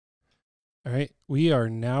All right, we are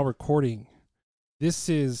now recording. This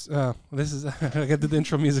is I got to do the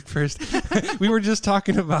intro music first. We were just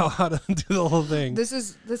talking about how to do the whole thing. This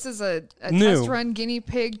is a New. test run guinea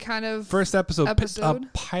pig kind of First episode, a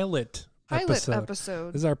episode? pilot pilot episode.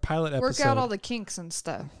 episode. This is our pilot episode. Work out all the kinks and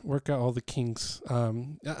stuff. Work out all the kinks.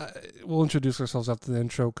 We'll introduce ourselves after the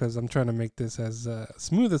intro because I'm trying to make this as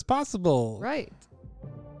smooth as possible. Right.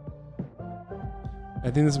 I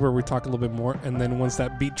think this is where we talk a little bit more, and then once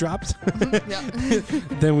that beat drops, Yeah.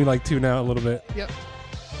 then we like tune out a little bit. Yep.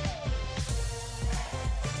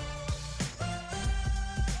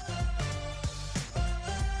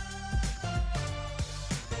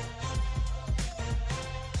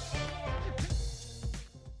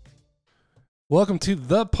 Welcome to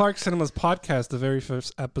the Park Cinemas Podcast, the very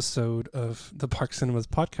first episode of the Park Cinemas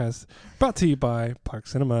Podcast, brought to you by Park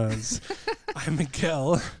Cinemas. I'm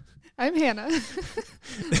Miguel. I'm Hannah.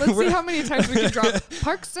 Let's see how many times we can drop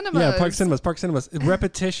Park Cinemas. Yeah, Park Cinemas.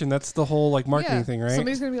 Repetition, that's the whole like marketing thing, right?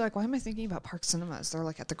 Somebody's going to be like, why am I thinking about Park Cinemas? They're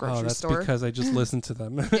like at the grocery that's store. because I just listened to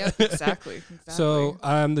them. Yep, exactly. So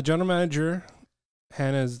I'm the general manager.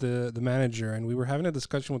 Hannah is the manager, and we were having a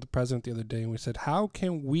discussion with the president the other day, and we said, how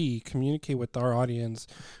can we communicate with our audience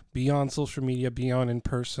beyond social media, beyond in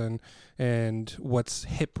person, and what's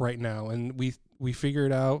hip right now? And we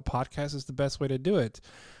figured out podcast is the best way to do it.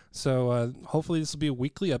 So hopefully this will be a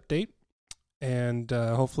weekly update, and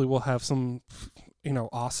hopefully we'll have some,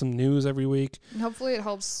 awesome news every week. And hopefully it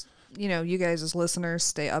helps, you guys as listeners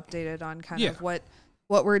stay updated on kind of what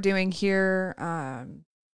we're doing here,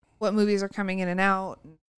 what movies are coming in and out,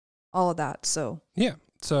 and all of that. So yeah.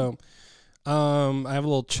 So I have a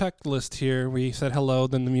little checklist here. We said hello,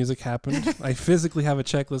 then the music happened. I physically have a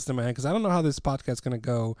checklist in my head because I don't know how this podcast is going to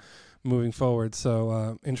go moving forward.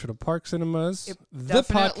 So intro to Park Cinemas, the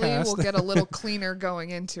definitely podcast. we'll get a little cleaner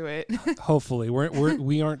going into it. Hopefully,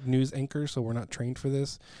 we aren't news anchors, so we're not trained for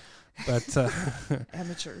this. But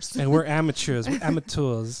Amateurs. And we're amateurs. We're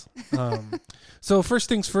amateurs. So first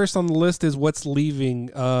things first on the list is what's leaving.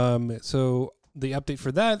 So the update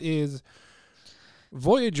for that is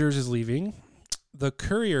Voyagers is leaving. The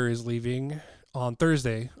Courier is leaving on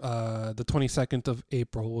Thursday. The 22nd of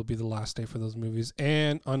April will be the last day for those movies.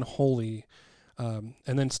 And Unholy. And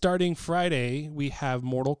then starting Friday, we have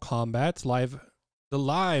Mortal Kombat, the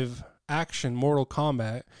live action Mortal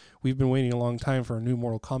Kombat. We've been waiting a long time for a new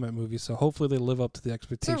Mortal Kombat movie, so hopefully they live up to the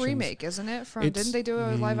expectations. It's a remake, isn't it? Didn't they do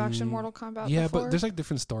a live action Mortal Kombat Yeah, before? but there's like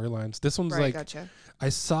different storylines. This one's right, like, gotcha. I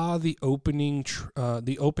saw the opening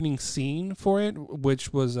scene for it,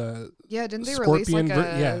 which was didn't they Scorpion release like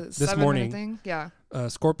a this morning thing? Yeah.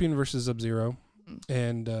 Scorpion versus Sub-Zero,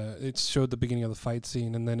 and it showed the beginning of the fight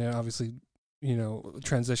scene, and then it obviously,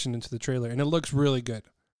 transitioned into the trailer, and it looks really good.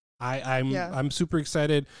 I'm super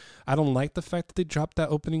excited. I don't like the fact that they dropped that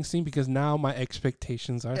opening scene because now my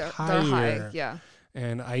expectations are higher. They're high, yeah.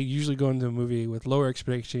 And I usually go into a movie with lower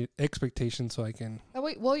expectations so I can...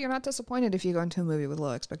 Well, you're not disappointed if you go into a movie with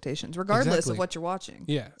low expectations, regardless of what you're watching.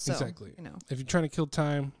 Yeah, so, exactly. If you're trying to kill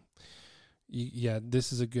time,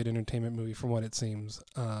 this is a good entertainment movie from what it seems.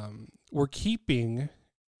 We're keeping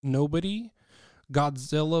Nobody,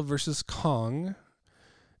 Godzilla vs. Kong,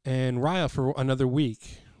 and Raya for another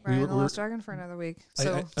week. Raya and the Last Dragon for another week.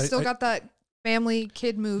 So still got that family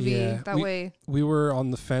kid movie way. We were on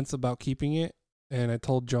the fence about keeping it, and I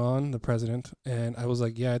told John, the president, and I was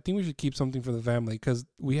like, I think we should keep something for the family because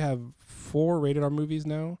we have 4 rated R movies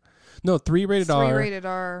now. No, 3 rated R. 3 rated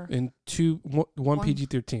R. And one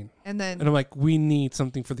PG-13. And I'm like, we need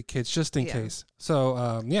something for the kids just in case.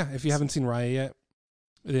 So, if you haven't seen Raya yet,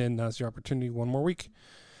 then that's your opportunity. One more week.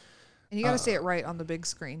 And you got to see it right on the big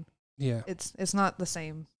screen. Yeah. It's not the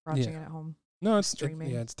same watching it at home. No, it's streaming.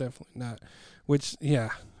 It's definitely not. Which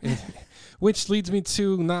leads me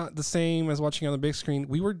to not the same as watching on the big screen.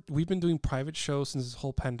 We've been doing private shows since this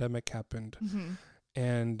whole pandemic happened. Mm-hmm.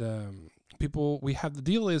 And the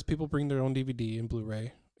deal is people bring their own DVD and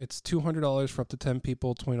Blu-ray. It's $200 for up to 10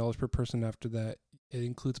 people, $20 per person after that. It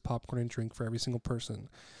includes popcorn and drink for every single person.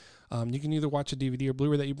 You can either watch a DVD or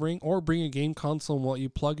Blu-ray that you bring, or bring a game console and what you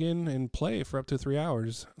plug in and play for up to 3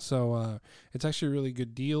 hours. So it's actually a really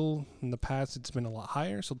good deal. In the past, it's been a lot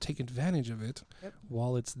higher, so take advantage of it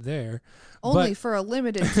while it's there. Only for a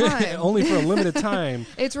limited time. Only for a limited time.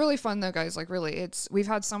 It's really fun though, guys. Like really, we've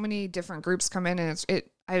had so many different groups come in, and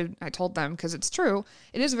I told them because it's true.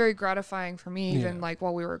 It is very gratifying for me, even like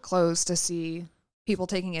while we were closed, to see people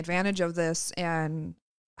taking advantage of this and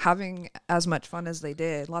having as much fun as they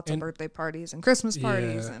did. Lots of birthday parties and Christmas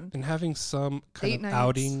parties and having some kind of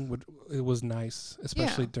outing it was nice,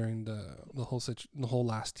 especially during the whole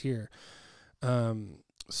last year.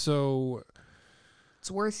 So it's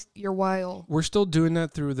worth your while. We're still doing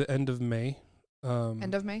that through the end of May.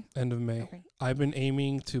 End of May? End of May. Okay. I've been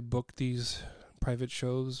aiming to book these private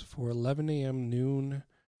shows for 11 a.m., noon,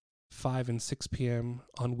 5 and 6 p.m.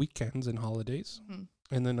 on weekends and holidays. Mm-hmm.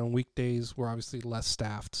 And then on weekdays, we're obviously less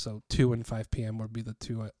staffed. So 2 and 5 p.m. would be the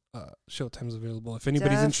two show times available. If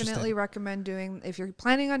anybody's interested. Definitely recommend if you're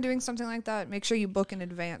planning on doing something like that, make sure you book in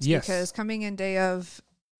advance. Yes. Because coming in day of,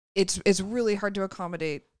 it's really hard to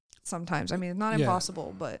accommodate sometimes. I mean, it's not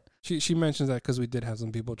impossible, but. She mentions that because we did have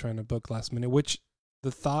some people trying to book last minute, which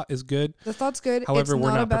the thought is good. The thought's good. However,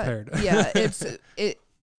 we're not prepared. Yeah,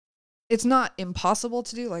 it's not impossible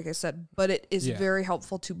to do, like I said, but it is very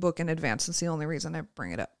helpful to book in advance. It's the only reason I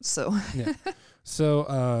bring it up. So yeah.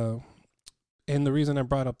 So and the reason I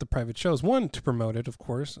brought up the private shows, one, to promote it, of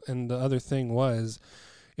course, and the other thing was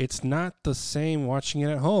it's not the same watching it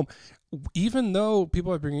at home. Even though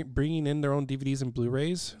people are bringing in their own DVDs and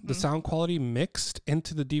Blu-rays, the sound quality mixed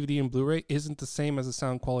into the DVD and Blu-ray isn't the same as the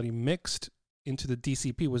sound quality mixed into the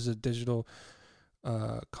DCP, which is a digital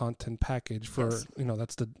content package for,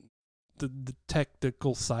 that's the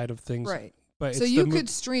technical side of things. Right. But so you could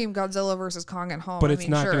stream Godzilla vs. Kong at home. But it's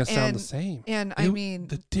not going to sound the same. And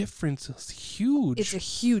the difference is huge. It's a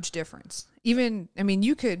huge difference. Even,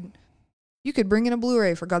 you could bring in a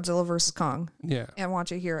Blu-ray for Godzilla vs. Kong. Yeah. And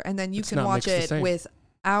watch it here. And then you can watch it with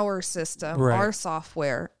our system, our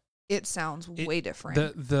software. It sounds way different.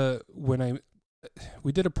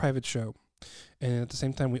 We did a private show, and at the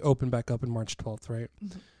same time we opened back up on March 12th, right?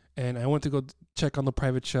 Mm-hmm. And I went to go check on the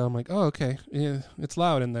private show. I'm like, oh, okay, yeah, it's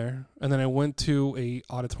loud in there. And then I went to a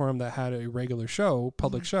auditorium that had a regular show,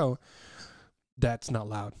 public show. That's not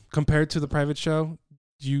loud compared to the private show.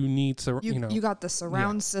 You need you got the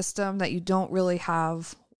surround system that you don't really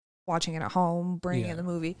have watching it at home, bringing in the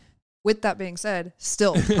movie. With that being said,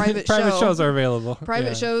 still private shows are available.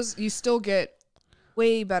 Private shows, you still get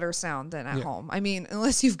way better sound than at home. I mean,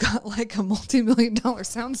 unless you've got like a multi-million-dollar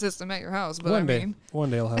sound system at your house. But one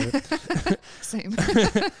day I'll have it. Same.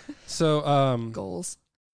 So goals.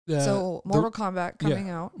 So Mortal Kombat coming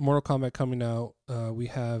out. Mortal Kombat coming out. We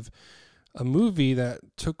have a movie that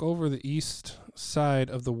took over the east side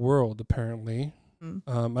of the world, apparently.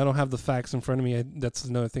 I don't have the facts in front of me. That's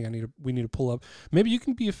another thing we need to pull up. Maybe you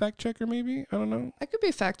can be a fact checker. Maybe I don't know. I could be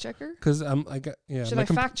a fact checker. Because Should I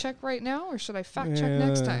fact check right now, or should I fact check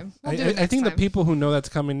next time? I think the people who know that's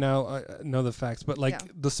coming now know the facts. But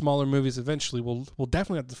the smaller movies, eventually, we'll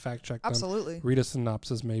definitely have to fact check them. Absolutely. Read a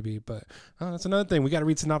synopsis, maybe. But that's another thing. We got to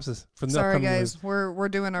read synopsis for the Sorry, upcoming guys. movies. We're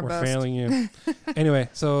doing our best. We're failing you. Anyway,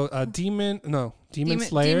 so Demon Slayer.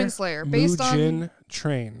 Demon Slayer. Based Mugen on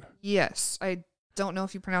Train. Yes, I don't know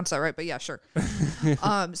if you pronounce that right, but yeah, sure.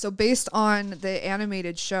 So based on the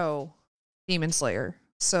animated show Demon Slayer.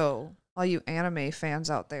 So all you anime fans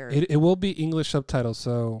out there, it will be English subtitles.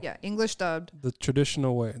 So yeah, English dubbed. The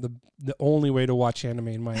traditional way, the only way to watch anime,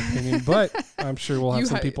 in my opinion. But I'm sure we'll have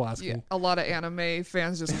some people asking. Yeah, a lot of anime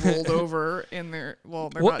fans just rolled over in their. Well,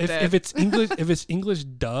 they're not dead. If it's English, if it's English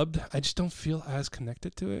dubbed, I just don't feel as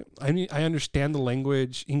connected to it. I mean, I understand the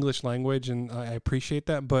language, English language, and I appreciate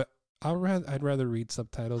that, but I'd rather read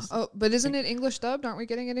subtitles. Oh, but isn't it English dubbed? Aren't we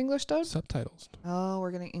getting it English dubbed? Subtitles. Oh, we're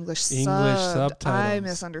getting English subtitles. I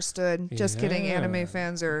misunderstood. Just kidding. Anime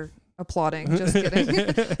fans are applauding. Just kidding.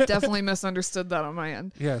 Definitely misunderstood that on my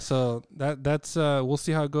end. Yeah, so that's we'll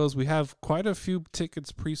see how it goes. We have quite a few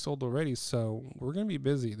tickets pre-sold already, so we're gonna be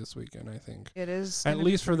busy this weekend. I think it is at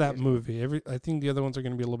least for that movie. I think the other ones are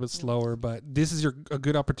gonna be a little bit slower, but this is a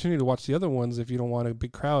good opportunity to watch the other ones if you don't want a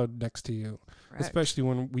big crowd next to you, especially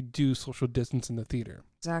when we do social distance in the theater.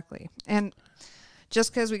 Exactly, and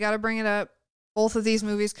just because we got to bring it up. Both of these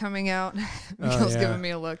movies coming out. Miguel's giving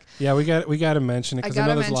me a look. Yeah, we got to mention it because I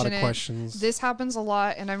know there's a lot of questions. This happens a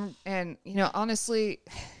lot, and honestly,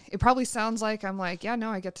 it probably sounds like I'm like, yeah, no,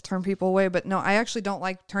 I get to turn people away, but no, I actually don't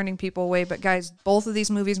like turning people away. But guys, both of these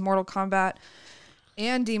movies, Mortal Kombat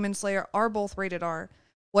and Demon Slayer, are both rated R.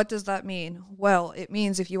 What does that mean? Well, it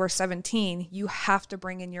means if you are 17, you have to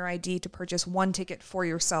bring in your ID to purchase one ticket for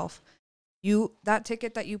yourself. That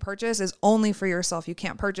ticket that you purchase is only for yourself. You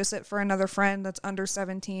can't purchase it for another friend that's under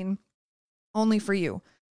 17. Only for you.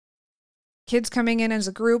 Kids coming in as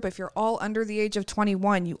a group, if you're all under the age of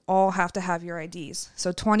 21, you all have to have your IDs.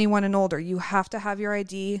 So 21 and older, you have to have your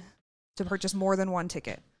ID to purchase more than one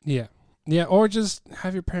ticket. Yeah. Yeah, or just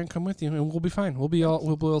have your parent come with you and we'll be fine. We'll be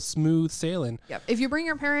all smooth sailing. Yep. If you bring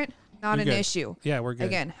your parent, not an issue. Yeah, we're good.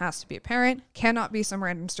 Again, has to be a parent. Cannot be some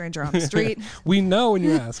random stranger on the street. We know when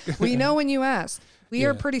you ask. We know when you ask. We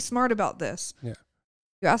are pretty smart about this. Yeah.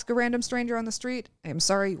 You ask a random stranger on the street, I'm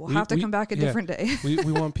sorry, we'll have to come back a different day.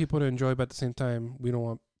 we want people to enjoy, but at the same time, we don't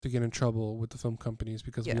want to get in trouble with the film companies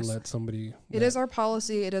because we Yes. let somebody. It is our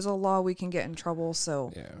policy. It is a law. We can get in trouble.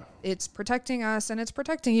 So Yeah. it's protecting us and it's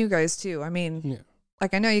protecting you guys too. I mean, Yeah.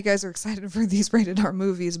 like I know you guys are excited for these rated R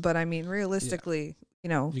movies, but I mean, realistically, you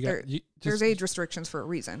know, there's age restrictions for a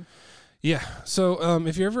reason. Yeah. So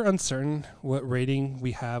if you're ever uncertain what rating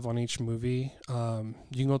we have on each movie, you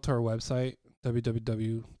can go to our website,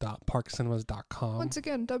 www.parkcinemas.com. Once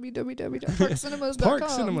again, www.parkcinemas.com.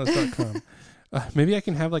 Parkcinemas.com. Maybe I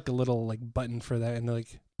can have like a little like button for that and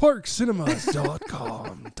like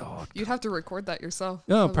parkcinemas.com. You'd have to record that yourself.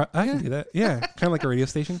 No, I can do that. Yeah. Kind of like a radio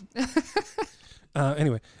station.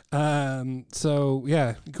 Anyway, so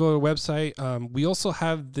yeah, go to the website. We also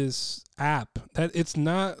have this app that it's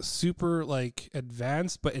not super like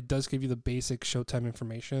advanced, but it does give you the basic Showtime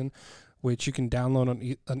information, which you can download on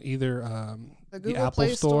either the Apple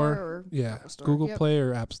Play Store, or yeah, Apple Store. Google Yep. Play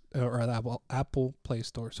or apps or the Apple Play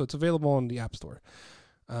Store. So it's available on the App Store.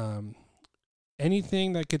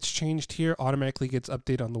 Anything that gets changed here automatically gets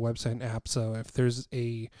updated on the website and app. So if there's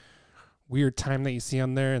a weird time that you see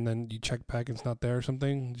on there and then you check back and it's not there or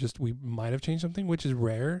something, just we might have changed something, which is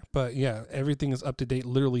rare, but yeah, everything is up to date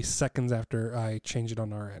literally seconds after I change it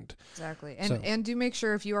on our end. Exactly. And do make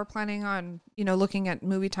sure if you are planning on, looking at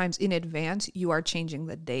movie times in advance, you are changing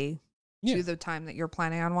the day to the time that you're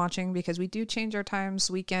planning on watching, because we do change our times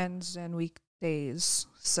weekends and weekdays.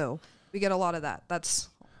 So we get a lot of that. That's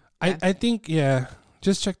I think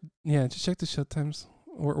just check the show times.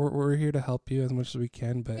 We're here to help you as much as we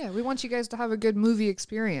can, but we want you guys to have a good movie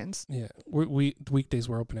experience. Yeah, we weekdays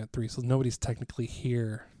we're open at 3, so nobody's technically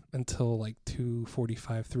here until like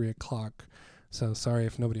 2:45, 3 o'clock. So sorry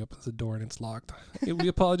if nobody opens the door and it's locked. We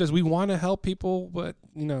apologize. We want to help people, but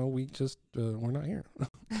we just we're not here.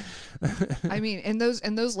 I mean, and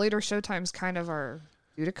those later showtimes kind of are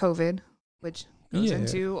due to COVID, which goes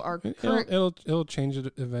into our current. It'll change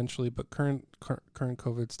it eventually, but current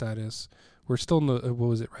COVID status. We're still in the, what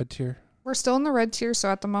was it, red tier? We're still in the red tier,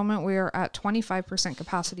 so at the moment we are at 25%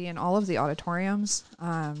 capacity in all of the auditoriums.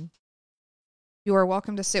 You are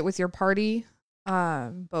welcome to sit with your party,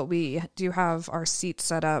 but we do have our seats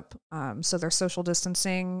set up, so there's social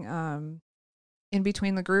distancing in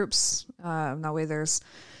between the groups. That way there's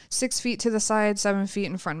 6 feet to the side, 7 feet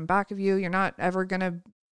in front and back of you. You're not ever going to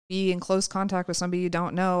be in close contact with somebody you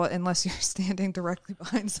don't know unless you're standing directly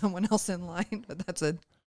behind someone else in line,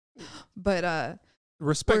 but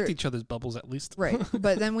respect each other's bubbles at least. Right.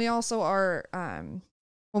 But then we also are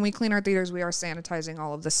when we clean our theaters, we are sanitizing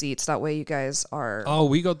all of the seats. That way you guys are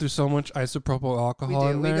we go through so much isopropyl alcohol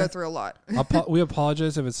in there. We go through a lot. We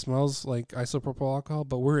apologize if it smells like isopropyl alcohol,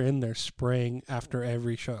 but we're in there spraying after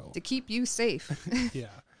every show to keep you safe. Yeah.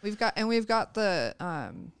 We've got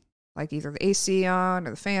the like either the AC on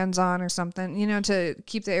or the fans on or something, to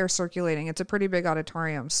keep the air circulating. It's a pretty big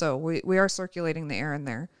auditorium, so we are circulating the air in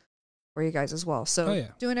there for you guys as well. So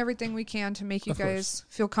doing everything we can to make you guys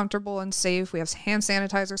feel comfortable and safe. We have hand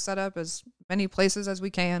sanitizer set up as many places as we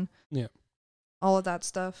can. Yeah. All of that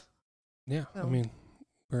stuff. Yeah. So, I mean,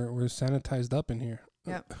 we're sanitized up in here.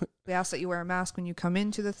 Yeah. We ask that you wear a mask when you come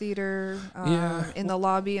into the theater, in the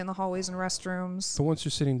lobby, in the hallways and restrooms. So once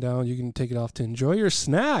you're sitting down, you can take it off to enjoy your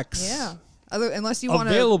snacks. Yeah. Unless you want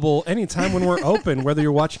to available anytime when we're open, whether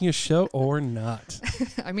you're watching a show or not.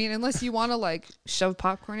 I mean, unless you want to like shove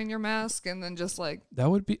popcorn in your mask and then just like that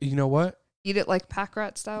would be, you know what? Eat it like pack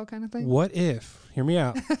rat style kind of thing. What if? Hear me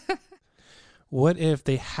out. What if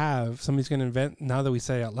they have somebody's going to invent, now that we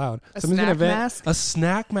say it out loud, somebody's going to invent mask? A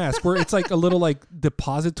snack mask where it's like a little like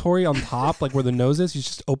depository on top, like where the nose is. You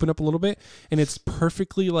just open up a little bit and it's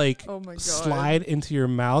perfectly like slide into your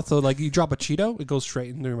mouth. So like you drop a Cheeto, it goes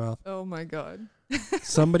straight into your mouth. Oh my God.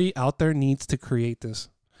 Somebody out there needs to create this.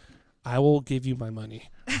 I will give you my money.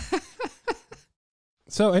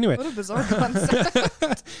 So anyway. What a bizarre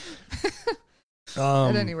concept.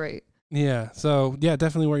 At any rate. Yeah. So yeah,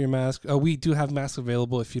 definitely wear your mask. We do have masks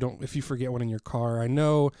available if you forget one in your car. I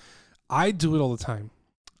know I do it all the time.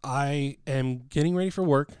 I am getting ready for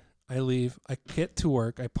work. I leave. I get to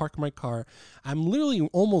work. I park my car. I'm literally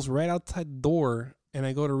almost right outside the door and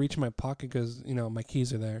I go to reach in my pocket because, my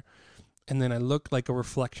keys are there. And then I look like a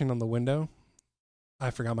reflection on the window.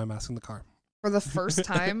 I forgot my mask in the car. For the first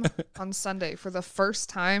time on Sunday, for the first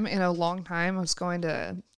time in a long time, I was going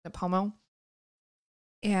to Pomo.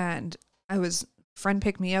 And friend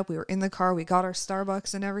picked me up. We were in the car. We got our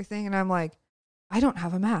Starbucks and everything. And I'm like, I don't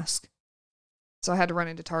have a mask. So I had to run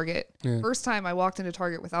into Target. Yeah. First time I walked into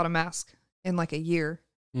Target without a mask in like a year.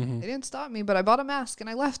 Mm-hmm. They didn't stop me, but I bought a mask and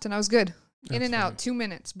I left and I was good. That's in and out, 2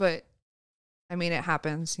 minutes. But I mean, it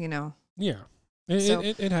happens, Yeah.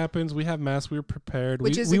 It happens. We have masks. We were prepared.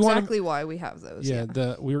 Which is exactly why we have those. Yeah.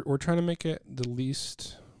 We're trying to make it the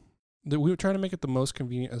least. We were trying to make it the most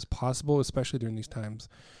convenient as possible, especially during these times.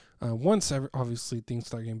 Once obviously things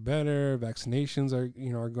start getting better, vaccinations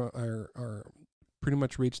are pretty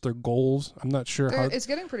much reached their goals. I'm not sure how it's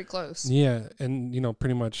getting pretty close. Yeah, and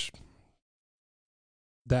pretty much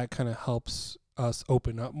that kind of helps us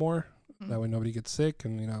open up more. Mm-hmm. That way nobody gets sick,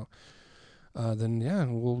 and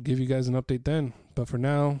then we'll give you guys an update then. But for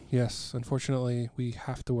now, yes, unfortunately, we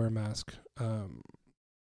have to wear a mask.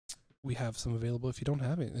 We have some available if you don't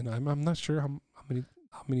have it, and I'm not sure how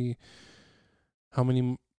many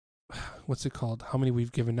what's it called? How many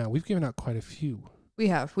we've given out? We've given out quite a few.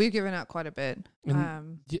 We've given out quite a bit. I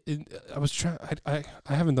was trying. I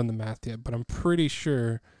haven't done the math yet, but I'm pretty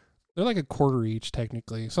sure they're like a quarter each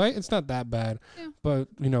technically. So it's not that bad. Yeah. But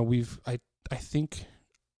I think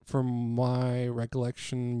from my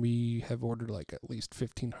recollection, we have ordered like at least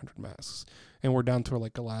 1,500 masks, and we're down to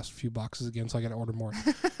like the last few boxes again. So I got to order more.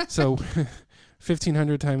 So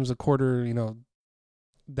 1,500 times a quarter,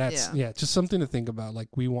 that's just something to think about. Like,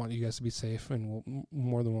 we want you guys to be safe, and we're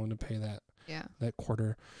more than willing to pay that. Yeah. That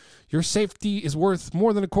quarter. Your safety is worth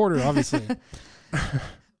more than a quarter, obviously.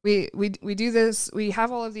 We do this. We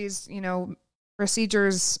have all of these,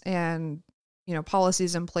 procedures and,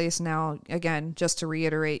 policies in place now, again, just to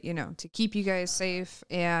reiterate, to keep you guys safe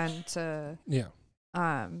and to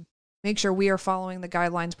make sure we are following the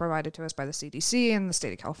guidelines provided to us by the CDC and the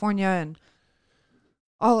state of California and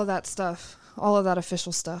all of that stuff, all of that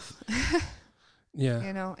official stuff.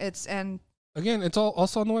 Yeah. Again, it's all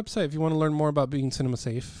also on the website if you want to learn more about being cinema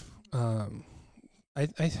safe. We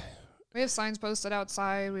have signs posted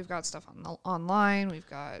outside. We've got stuff online. We've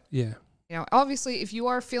got Yeah. Obviously, if you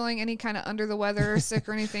are feeling any kind of under the weather or sick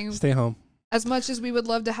or anything, stay home. As much as we would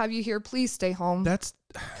love to have you here, please stay home.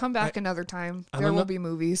 Come back another time. There will be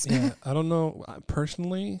movies. Yeah, I don't know.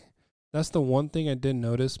 Personally, that's the one thing I did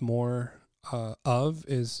notice more of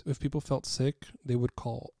is if people felt sick, they would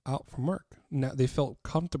call out from work. Now they felt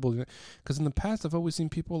comfortable because in the past I've always seen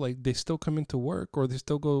people like they still come into work or they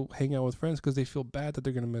still go hang out with friends because they feel bad that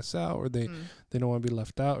they're gonna miss out or they don't want to be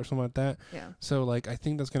left out or something like that. Yeah. So like I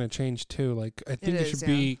think that's gonna change too. Like I think it should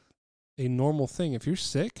be a normal thing. If you're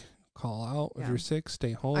sick, call out. If you're sick,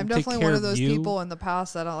 stay home. I'm definitely one of those people in the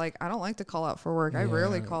past that I don't like to call out for work. I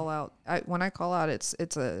rarely call out. When I call out, it's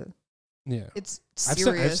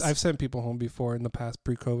serious. I've sent people home before in the past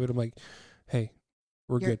pre-COVID. I'm like, hey,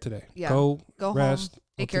 we're good today. Yeah. Go rest. Home,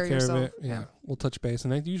 take care of yourself. Of it. Yeah. We'll touch base.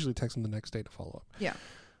 And I usually text them the next day to follow up. Yeah.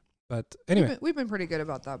 But anyway. We've been pretty good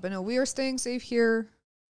about that. But no, we are staying safe here.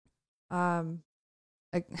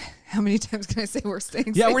 Like, how many times can I say we're staying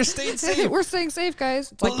safe? Yeah, we're staying safe. We're staying safe,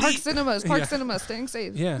 guys. It's like Park Cinemas, staying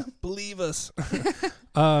safe. Yeah, believe us.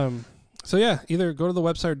 So yeah, either go to the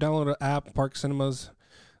website or download the app,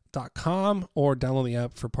 parkcinemas.com, or download the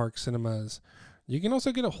app for Park Cinemas. You can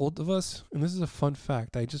also get a hold of us, and this is a fun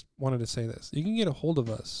fact. I just wanted to say this. You can get a hold of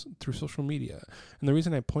us through social media. And the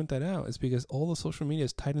reason I point that out is because all the social media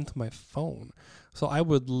is tied into my phone. So I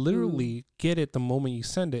would literally get it the moment you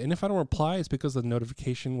send it. And if I don't reply, it's because the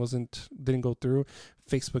notification didn't go through.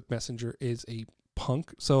 Facebook Messenger is a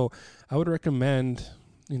punk. So I would recommend,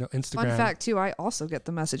 Instagram. Fun fact too, I also get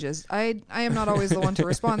the messages. I am not always the one to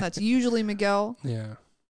respond. That's usually Miguel. Yeah.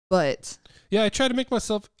 But yeah, I try to make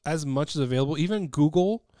myself as much as available. Even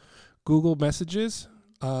Google Messages.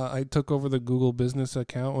 I took over the Google business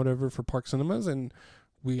account, whatever, for Park Cinemas, and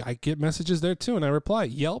I get messages there too, and I reply.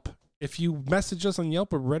 Yelp. If you message us on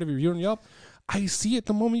Yelp or write a review on Yelp, I see it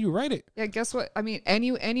the moment you write it. Yeah, guess what? I mean,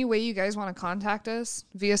 any way you guys want to contact us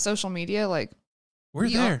via social media, like we're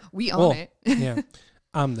there. We own it. Yeah.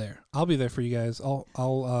 I'm there. I'll be there for you guys. I'll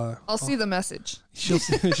see the message. She'll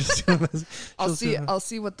see the message. I'll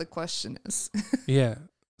see what the question is. Yeah.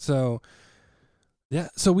 So this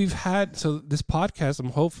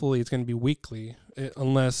podcast, hopefully it's going to be weekly,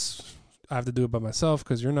 unless I have to do it by myself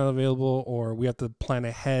because you're not available, or we have to plan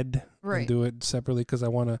ahead and do it separately because I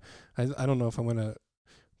don't know if I'm going to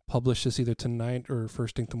publish this either tonight or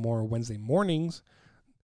first thing tomorrow, Wednesday mornings.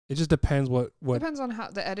 It just depends what depends on how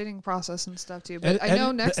the editing process and stuff too. But I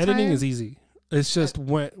know next the editing is easy. It's just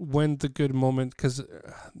when's the good moment, because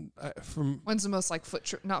when's the most like foot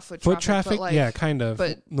traffic, but yeah, kind of,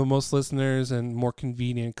 but the most listeners and more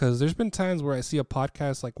convenient. Because there's been times where I see a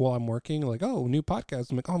podcast like while I'm working, like, oh, new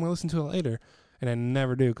podcast. I'm like, oh, I'm gonna listen to it later, and I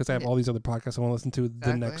never do because I have all these other podcasts I want to listen to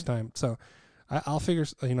the next time. So I'll figure,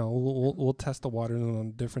 we'll test the waters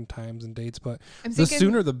on different times and dates, but the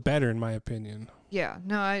sooner the better, in my opinion. Yeah,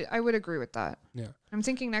 no, I would agree with that. Yeah. I'm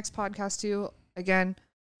thinking next podcast too, again,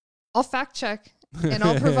 I'll fact check and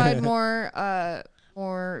I'll provide more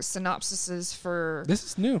synopsises for. This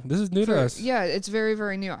is new. This is new to us. Yeah, it's very,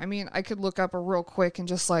 very new. I mean, I could look up a real quick and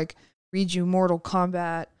just like read you Mortal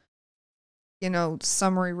Kombat,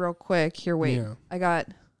 summary real quick. Here, wait. Yeah. I got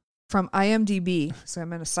from IMDb, so I'm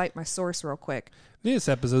going to cite my source real quick. This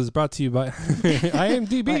episode is brought to you by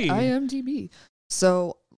IMDb. By IMDb.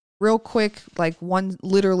 So real quick, like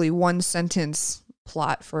literally one sentence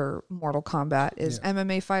plot for Mortal Kombat is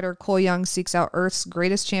MMA fighter Cole Young seeks out Earth's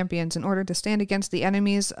greatest champions in order to stand against the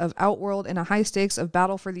enemies of Outworld in a high stakes of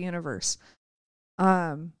battle for the universe.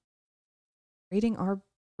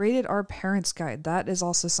 Rated R Parents Guide. That is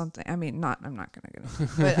also something. I mean, I'm not gonna get it.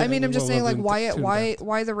 But I mean, I'm just saying, like,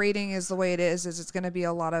 why the rating is the way it is it's going to be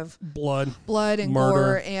a lot of blood and murder,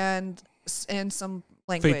 gore and some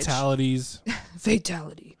language. Fatalities.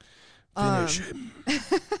 Fatality. Finish him.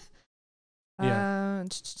 Yeah.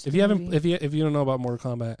 If you don't know about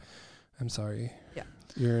Mortal Kombat, I'm sorry. Yeah.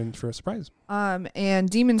 You're in for a surprise. And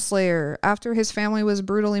Demon Slayer. After his family was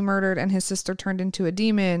brutally murdered and his sister turned into a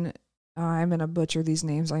demon. I'm going to butcher these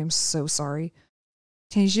names. I am so sorry.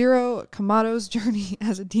 Tanjiro Kamato's journey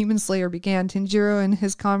as a demon slayer began. Tanjiro and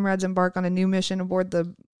his comrades embark on a new mission aboard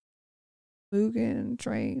the Mugen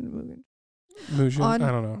train. Mugen? I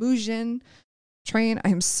don't know. Mugen train. I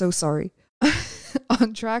am so sorry.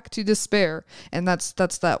 On track to despair. And that's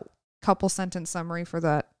that couple sentence summary for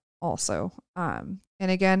that also. And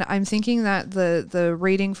again, I'm thinking that the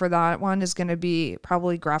rating for that one is going to be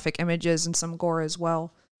probably graphic images and some gore as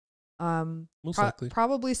well. Most likely.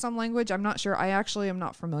 Probably some language. I'm not sure. I actually am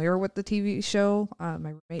not familiar with the TV show.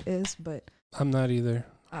 My roommate is, but I'm not either.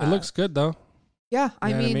 It looks good though. Yeah, I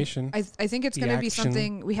mean, animation, I think it's going to be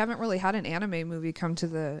something. We haven't really had an anime movie come to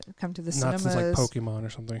the cinemas. Not since like Pokemon or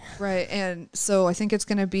something. Right, and so I think it's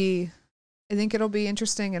going to be. I think it'll be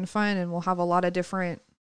interesting and fun, and we'll have a lot of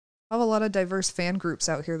diverse fan groups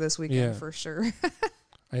out here this weekend for sure.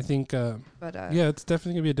 I think, it's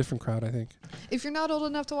definitely gonna be a different crowd. I think if you're not old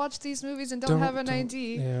enough to watch these movies and don't have an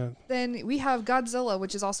ID, then we have Godzilla,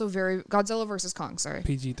 which is also Godzilla versus Kong. Sorry,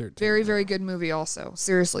 PG-13. Very, very good movie. Also,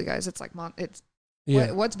 seriously, guys, it's like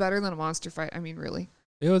what's better than a monster fight? I mean, really,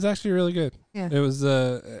 it was actually really good. Yeah, it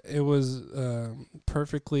was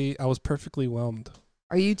perfectly. I was perfectly whelmed.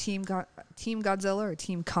 Are you Team Godzilla or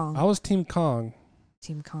Team Kong? I was Team Kong.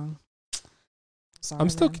 Team Kong. Sorry, I'm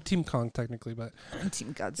still Team Kong technically, but I'm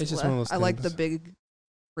Team Godzilla. It's just one of those I like the big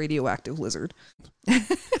radioactive lizard. How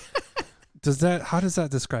does that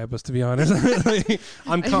describe us, to be honest?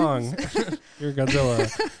 I'm Kong. You're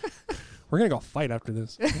Godzilla. We're gonna go fight after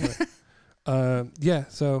this.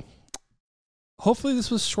 So hopefully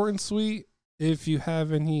this was short and sweet. If you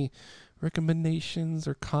have any recommendations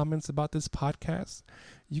or comments about this podcast,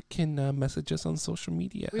 you can message us on social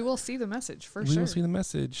media. We will see the message for sure. We will see the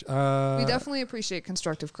message. We definitely appreciate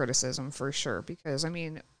constructive criticism for sure, because I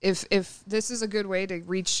mean, if this is a good way to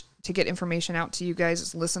get information out to you guys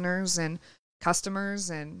as listeners and customers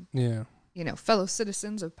and fellow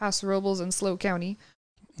citizens of Paso Robles and Sloat County,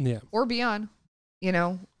 or beyond,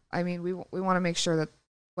 I mean, we want to make sure that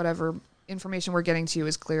whatever information we're getting to you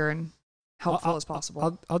is clear and helpful as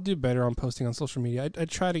possible. I'll do better on posting on social media. I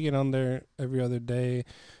try to get on there every other day,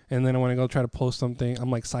 and then when I go try to post something, I'm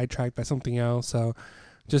like sidetracked by something else. So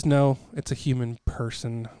just know it's a human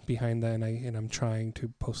person behind that, and I'm trying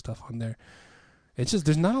to post stuff on there. It's just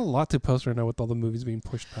there's not a lot to post right now with all the movies being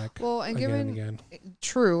pushed back. Well, and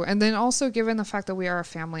true, and then also given the fact that we are a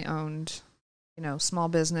family-owned, small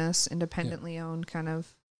business, independently owned kind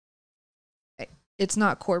of. It's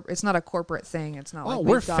not a corporate thing. It's not like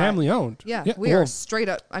we're family owned. Yeah, we are straight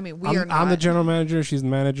up. I mean, we are not. I'm the general manager. She's the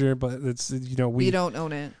manager, but it's we don't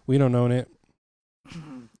own it. We don't own it.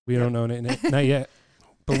 We don't own it. Not yet.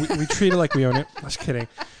 But we treat it like we own it. I'm just kidding.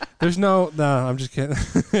 No, I'm just kidding.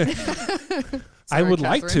 Sorry, I would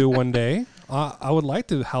like to one day. I would like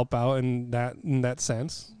to help out in that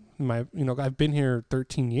sense. I've been here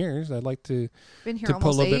 13 years. I'd like to been here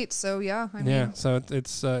almost 8. So yeah, I mean, so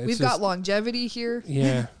it's we've got longevity here.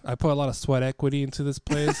 Yeah, I put a lot of sweat equity into this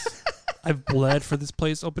place. I've bled for this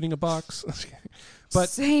place opening a box. But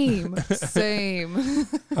same.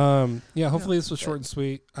 Hopefully this was short and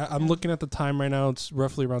sweet. I'm looking at the time right now. It's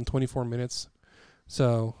roughly around 24 minutes.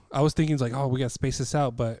 So I was thinking, it's like, we got to space this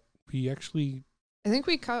out, but we actually. I think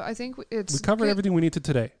we covered everything we needed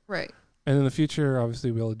today. Right. And in the future,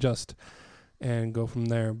 obviously, we'll adjust and go from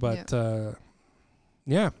there. But,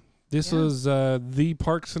 this was the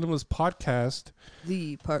Park Cinemas Podcast.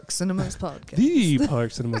 The Park Cinemas Podcast. The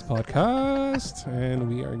Park Cinemas Podcast. And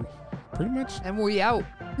we are pretty much... And we out.